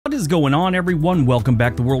What is going on, everyone? Welcome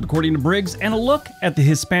back to World According to Briggs and a look at the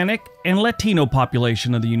Hispanic and Latino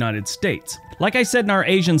population of the United States. Like I said in our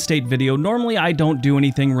Asian state video, normally I don't do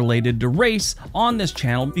anything related to race on this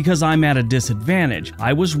channel because I'm at a disadvantage.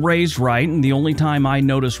 I was raised right, and the only time I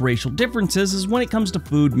notice racial differences is when it comes to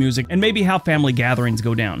food, music, and maybe how family gatherings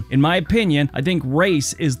go down. In my opinion, I think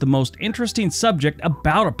race is the most interesting subject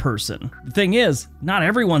about a person. The thing is, not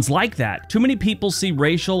everyone's like that. Too many people see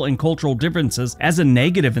racial and cultural differences as a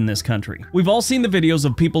negative in this country. We've all seen the videos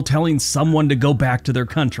of people telling someone to go back to their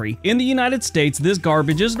country. In the United States, this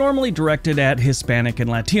garbage is normally directed at Hispanic and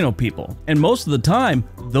Latino people. And most of the time,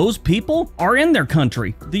 those people are in their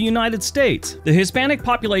country, the United States. The Hispanic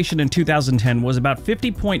population in 2010 was about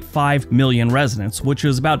 50.5 million residents, which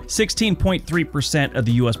was about 16.3% of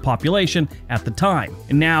the US population at the time.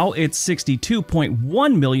 And now it's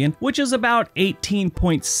 62.1 million, which is about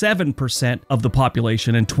 18.7% of the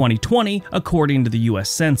population in 2020, according to the US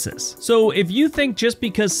Census. So if you think just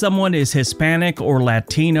because someone is Hispanic or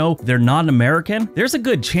Latino, they're not American, there's a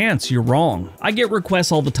good chance you're wrong. I get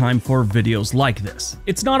requests all the time for videos like this.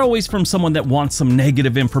 It's not always from someone that wants some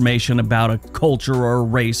negative information about a culture or a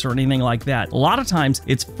race or anything like that. A lot of times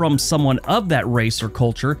it's from someone of that race or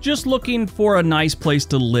culture just looking for a nice place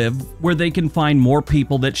to live where they can find more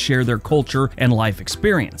people that share their culture and life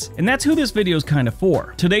experience. And that's who this video is kind of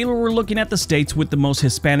for. Today we're looking at the states with the most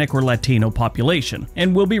Hispanic or Latino population,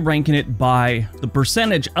 and we'll be ranking it by the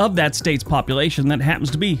percentage of that state's population that happens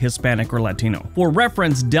to be Hispanic or Latino. For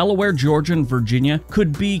reference, Delaware, Georgia, and Virginia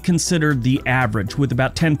could be considered the average, with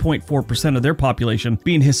about 10.4% of their population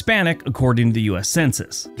being Hispanic according to the US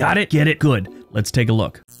Census. Got it? Get it? Good. Let's take a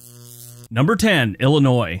look. Number 10,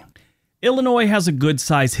 Illinois. Illinois has a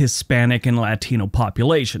good-sized Hispanic and Latino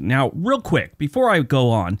population. Now, real quick, before I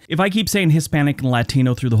go on, if I keep saying Hispanic and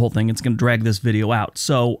Latino through the whole thing, it's going to drag this video out.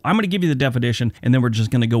 So I'm going to give you the definition, and then we're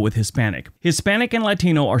just going to go with Hispanic. Hispanic and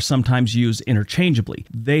Latino are sometimes used interchangeably.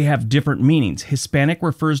 They have different meanings. Hispanic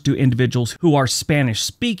refers to individuals who are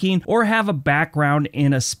Spanish-speaking or have a background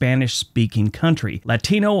in a Spanish-speaking country.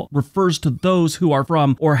 Latino refers to those who are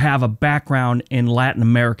from or have a background in Latin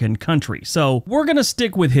American country. So we're going to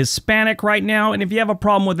stick with Hispanic right now, and if you have a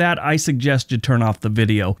problem with that, I suggest you turn off the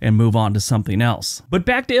video and move on to something else. But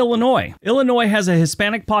back to Illinois. Illinois has a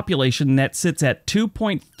Hispanic population that sits at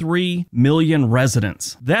 2.3 million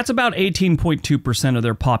residents. That's about 18.2% of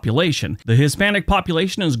their population. The Hispanic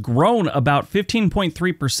population has grown about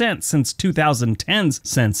 15.3% since 2010's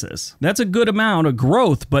census. That's a good amount of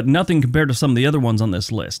growth, but nothing compared to some of the other ones on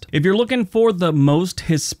this list. If you're looking for the most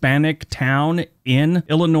Hispanic town in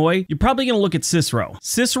Illinois, you're probably going to look at Cicero.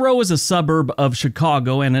 Cicero is a suburb of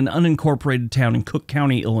Chicago and an unincorporated town in Cook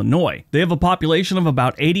County, Illinois. They have a population of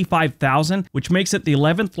about 85,000, which makes it the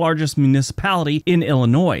 11th largest municipality in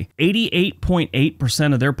Illinois.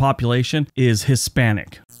 88.8% of their population is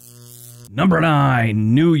Hispanic. Number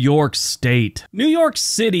 9, New York State. New York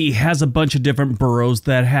City has a bunch of different boroughs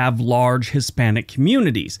that have large Hispanic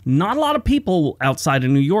communities. Not a lot of people outside of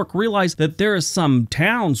New York realize that there are some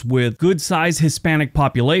towns with good-sized Hispanic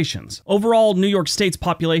populations. Overall, New York State's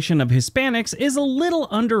population of Hispanics is a little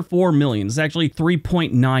under 4 million. It's actually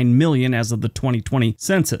 3.9 million as of the 2020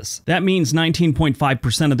 census. That means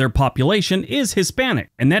 19.5% of their population is Hispanic,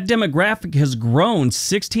 and that demographic has grown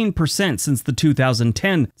 16% since the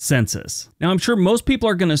 2010 census. Now, I'm sure most people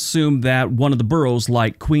are going to assume that one of the boroughs,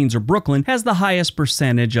 like Queens or Brooklyn, has the highest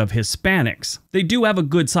percentage of Hispanics. They do have a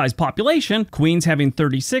good-sized population, Queens having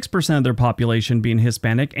 36% of their population being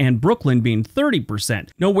Hispanic and Brooklyn being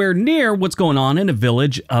 30%. Nowhere near what's going on in a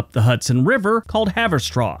village up the Hudson River called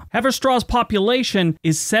Haverstraw. Haverstraw's population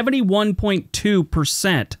is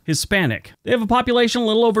 71.2% Hispanic. They have a population a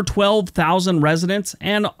little over 12,000 residents,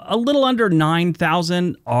 and a little under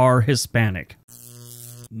 9,000 are Hispanic.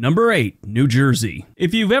 Number 8, New Jersey.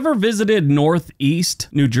 If you've ever visited Northeast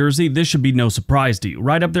New Jersey, this should be no surprise to you.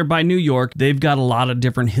 Right up there by New York, they've got a lot of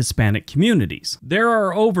different Hispanic communities. There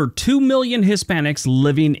are over 2 million Hispanics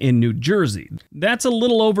living in New Jersey. That's a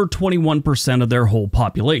little over 21% of their whole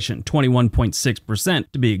population,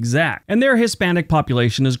 21.6% to be exact. And their Hispanic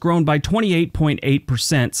population has grown by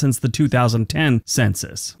 28.8% since the 2010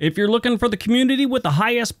 census. If you're looking for the community with the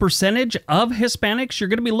highest percentage of Hispanics, you're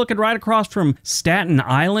going to be looking right across from Staten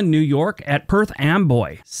Island, New York at Perth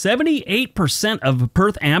Amboy. 78% of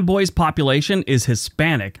Perth Amboy's population is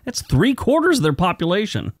Hispanic. That's 3/4 of their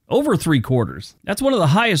population. Over 3/4. That's one of the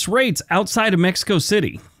highest rates outside of Mexico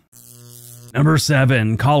City. Number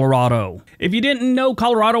 7, Colorado. If you didn't know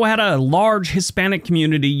Colorado had a large Hispanic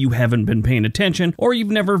community, you haven't been paying attention, or you've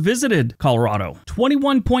never visited Colorado.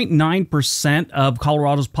 21.9% of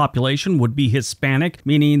Colorado's population would be Hispanic,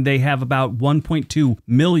 meaning they have about 1.2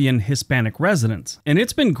 million Hispanic residents. And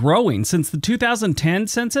it's been growing. Since the 2010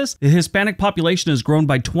 census, the Hispanic population has grown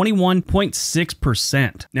by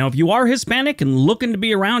 21.6%. Now, if you are Hispanic and looking to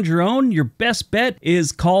be around your own, your best bet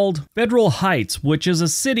is called Federal Heights, which is a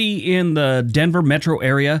city in the Denver metro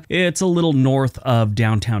area. It's a little north of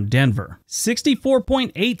downtown Denver.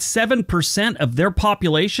 64.87% of their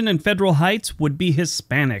population in Federal Heights would be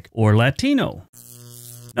Hispanic or Latino.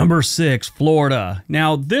 Number 6, Florida.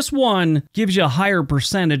 Now, this one gives you a higher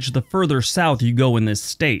percentage the further south you go in this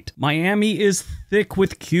state. Miami is thick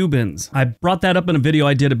with Cubans. I brought that up in a video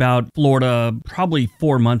I did about Florida probably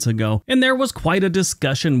 4 months ago, and there was quite a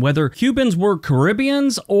discussion whether Cubans were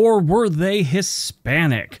Caribbeans or were they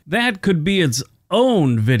Hispanic. That could be its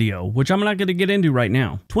own video, which I'm not going to get into right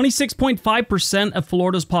now. 26.5% of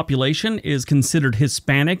Florida's population is considered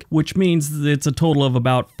Hispanic, which means it's a total of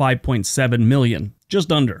about 5.7 million.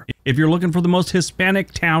 Just under. If you're looking for the most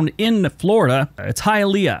Hispanic town in Florida, it's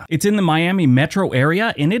Hialeah. It's in the Miami metro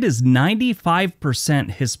area, and it is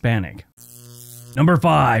 95% Hispanic. Number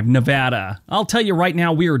 5, Nevada. I'll tell you right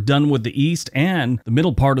now, we are done with the east and the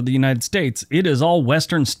middle part of the United States. It is all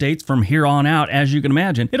western states from here on out, as you can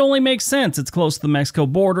imagine. It only makes sense. It's close to the Mexico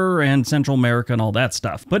border and Central America and all that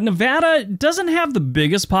stuff. But Nevada doesn't have the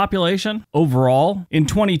biggest population overall. In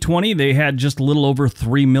 2020, they had just a little over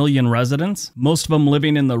 3 million residents, most of them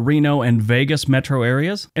living in the Reno and Vegas metro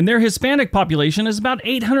areas. And their Hispanic population is about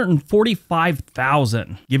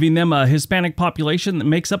 845,000, giving them a Hispanic population that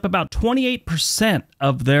makes up about 28%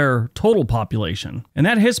 of their total population. And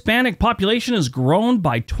that Hispanic population has grown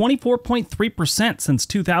by 24.3% since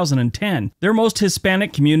 2010. Their most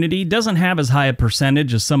Hispanic community doesn't have as high a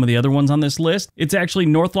percentage as some of the other ones on this list. It's actually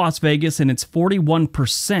North Las Vegas, and it's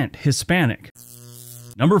 41% Hispanic.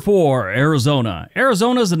 Number 4, Arizona.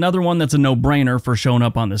 Arizona is another one that's a no-brainer for showing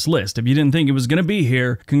up on this list. If you didn't think it was going to be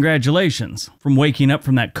here, congratulations from waking up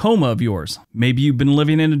from that coma of yours. Maybe you've been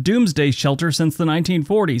living in a doomsday shelter since the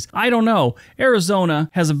 1940s. I don't know. Arizona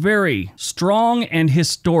has a very strong and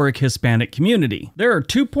historic Hispanic community. There are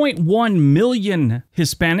 2.1 million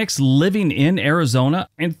Hispanics living in Arizona,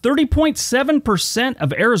 and 30.7%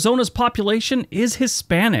 of Arizona's population is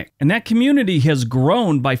Hispanic. And that community has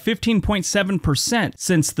grown by 15.7%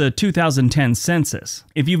 since the 2010 census.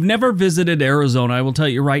 If you've never visited Arizona, I will tell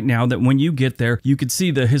you right now that when you get there, you could see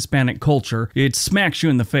the Hispanic culture. It smacks you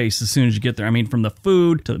in the face as soon as you get there. I mean, from the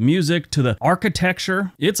food to the music to the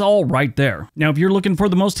architecture, it's all right there. Now, if you're looking for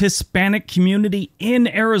the most Hispanic community in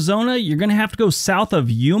Arizona, you're going to have to go south of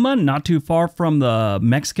Yuma, not too far from the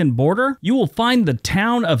Mexican border. You will find the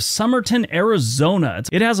town of Somerton, Arizona.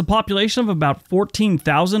 It has a population of about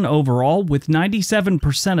 14,000 overall, with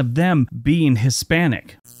 97% of them being Hispanic.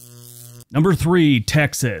 Number 3,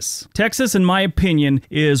 Texas. Texas, in my opinion,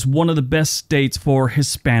 is one of the best states for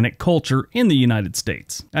Hispanic culture in the United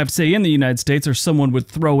States. I have to say in the United States, or someone would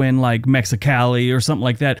throw in like Mexicali or something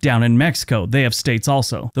like that down in Mexico. They have states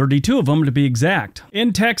also. 32 of them to be exact.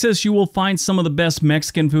 In Texas, you will find some of the best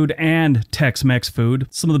Mexican food and Tex-Mex food.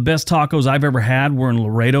 Some of the best tacos I've ever had were in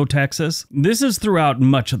Laredo, Texas. This is throughout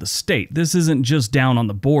much of the state. This isn't just down on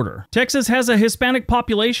the border. Texas has a Hispanic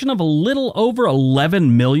population of a little over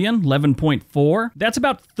 11 million, 11.4. That's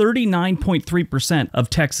about 39.3%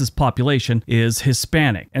 of Texas population is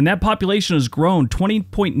Hispanic. And that population has grown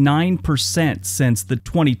 20.9% since the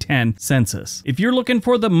 2010 census. If you're looking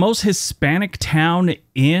for the most Hispanic town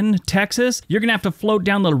in Texas, you're gonna have to float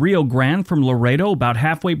down the Rio Grande from Laredo, about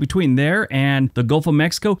halfway between there and the Gulf of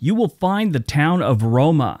Mexico. You will find the town of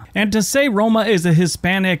Roma. And to say Roma is a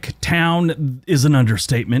Hispanic town is an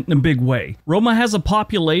understatement in a big way. Roma has a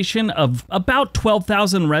population of about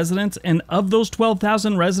 12,000 residents, and of those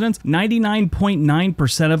 12,000 residents,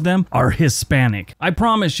 99.9% of them are Hispanic. I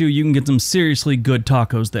promise you, you can get some seriously good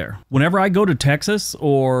tacos there. Whenever I go to Texas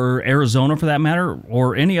or Arizona for that matter,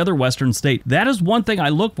 or any other western state, that is one thing I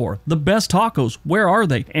look for. The best tacos, where are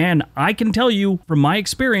they? And I can tell you from my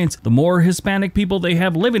experience, the more Hispanic people they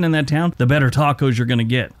have living in that town, the better tacos you're gonna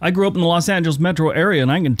get. I grew up in the Los Angeles metro area,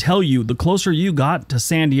 and I can tell you, the closer you got to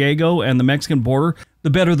San Diego and the Mexican border, the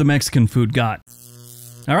better the Mexican food got.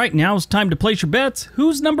 All right, now it's time to place your bets.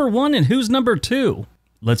 Who's number 1 and who's number 2?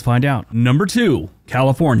 Let's find out. Number 2,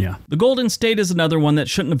 California. The Golden State is another one that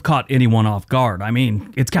shouldn't have caught anyone off guard. I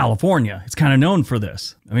mean, it's California. It's kind of known for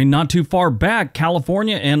this. I mean, not too far back,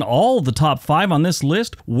 California and all the top 5 on this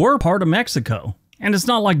list were part of Mexico. And it's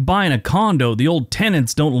not like buying a condo. The old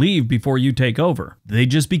tenants don't leave before you take over. They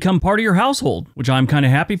just become part of your household, which I'm kind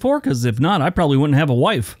of happy for, because if not, I probably wouldn't have a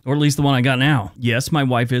wife, or at least the one I got now. Yes, my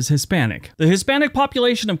wife is Hispanic. The Hispanic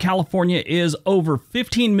population of California is over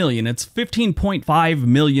 15 million. It's 15.5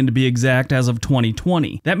 million to be exact as of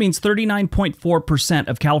 2020. That means 39.4%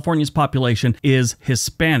 of California's population is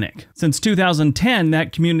Hispanic. Since 2010,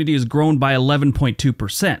 that community has grown by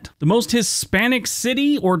 11.2%. The most Hispanic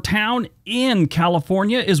city or town in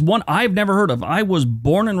California is one I've never heard of. I was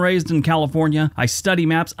born and raised in California. I study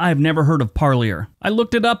maps. I've never heard of Parlier. I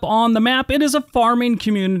looked it up on the map. It is a farming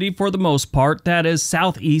community for the most part that is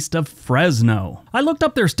southeast of Fresno. I looked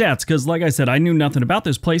up their stats because, like I said, I knew nothing about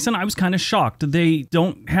this place and I was kind of shocked. They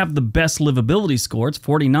don't have the best livability score. It's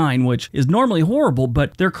 49, which is normally horrible,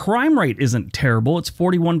 but their crime rate isn't terrible. It's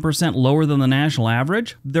 41% lower than the national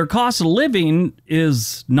average. Their cost of living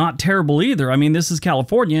is not terrible either. I mean, this is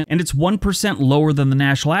California and it's 1% lower than the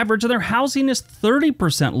national average, and their housing is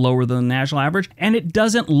 30% lower than the national average, and it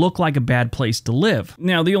doesn't look like a bad place to live.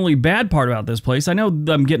 Now, the only bad part about this place, I know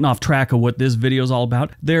I'm getting off track of what this video is all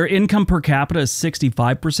about, their income per capita is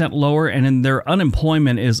 65% lower, and then their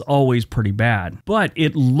unemployment is always pretty bad. But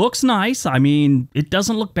it looks nice. I mean, it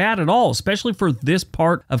doesn't look bad at all, especially for this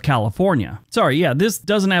part of California. Sorry, yeah, this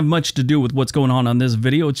doesn't have much to do with what's going on this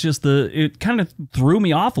video. It's just it kind of threw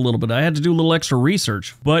me off a little bit. I had to do a little extra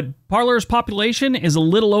research. But Parlier's population is a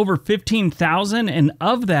little over 15,000, and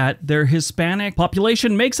of that, their Hispanic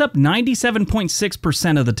population makes up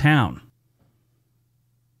 97.6% of the town.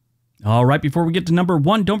 All right, before we get to number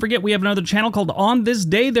one, don't forget we have another channel called On This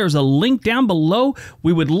Day. There's a link down below.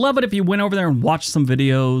 We would love it if you went over there and watched some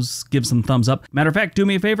videos, give some thumbs up. Matter of fact, do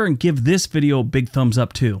me a favor and give this video a big thumbs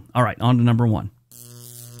up too. All right, on to number one.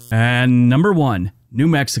 And number one, New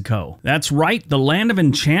Mexico. That's right, the land of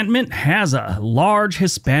enchantment has a large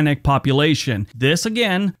Hispanic population. This,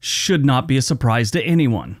 again, should not be a surprise to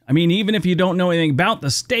anyone. I mean, even if you don't know anything about the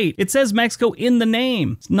state, it says Mexico in the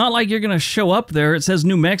name. It's not like you're gonna show up there, it says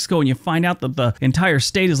New Mexico, and you find out that the entire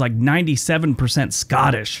state is like 97%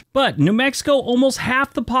 Scottish. But New Mexico, almost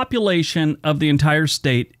half the population of the entire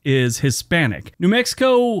state is Hispanic. New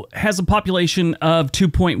Mexico has a population of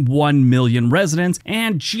 2.1 million residents,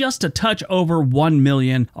 and just a touch over 1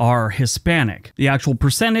 million are Hispanic. The actual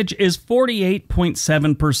percentage is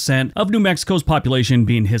 48.7% of New Mexico's population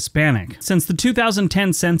being Hispanic. Since the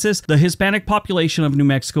 2010 census, the Hispanic population of New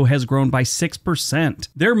Mexico has grown by 6%.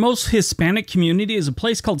 Their most Hispanic community is a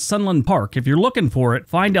place called Sunland Park. If you're looking for it,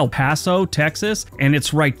 find El Paso, Texas, and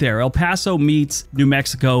it's right there. El Paso meets New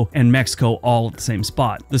Mexico and Mexico all at the same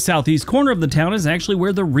spot. The southeast corner of the town is actually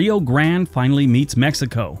where the Rio Grande finally meets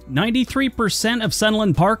Mexico. 93% of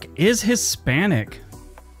Sunland Park is Hispanic.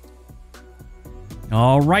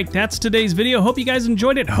 All right, that's today's video. Hope you guys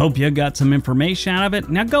enjoyed it. Hope you got some information out of it.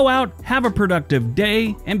 Now go out, have a productive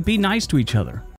day, and be nice to each other.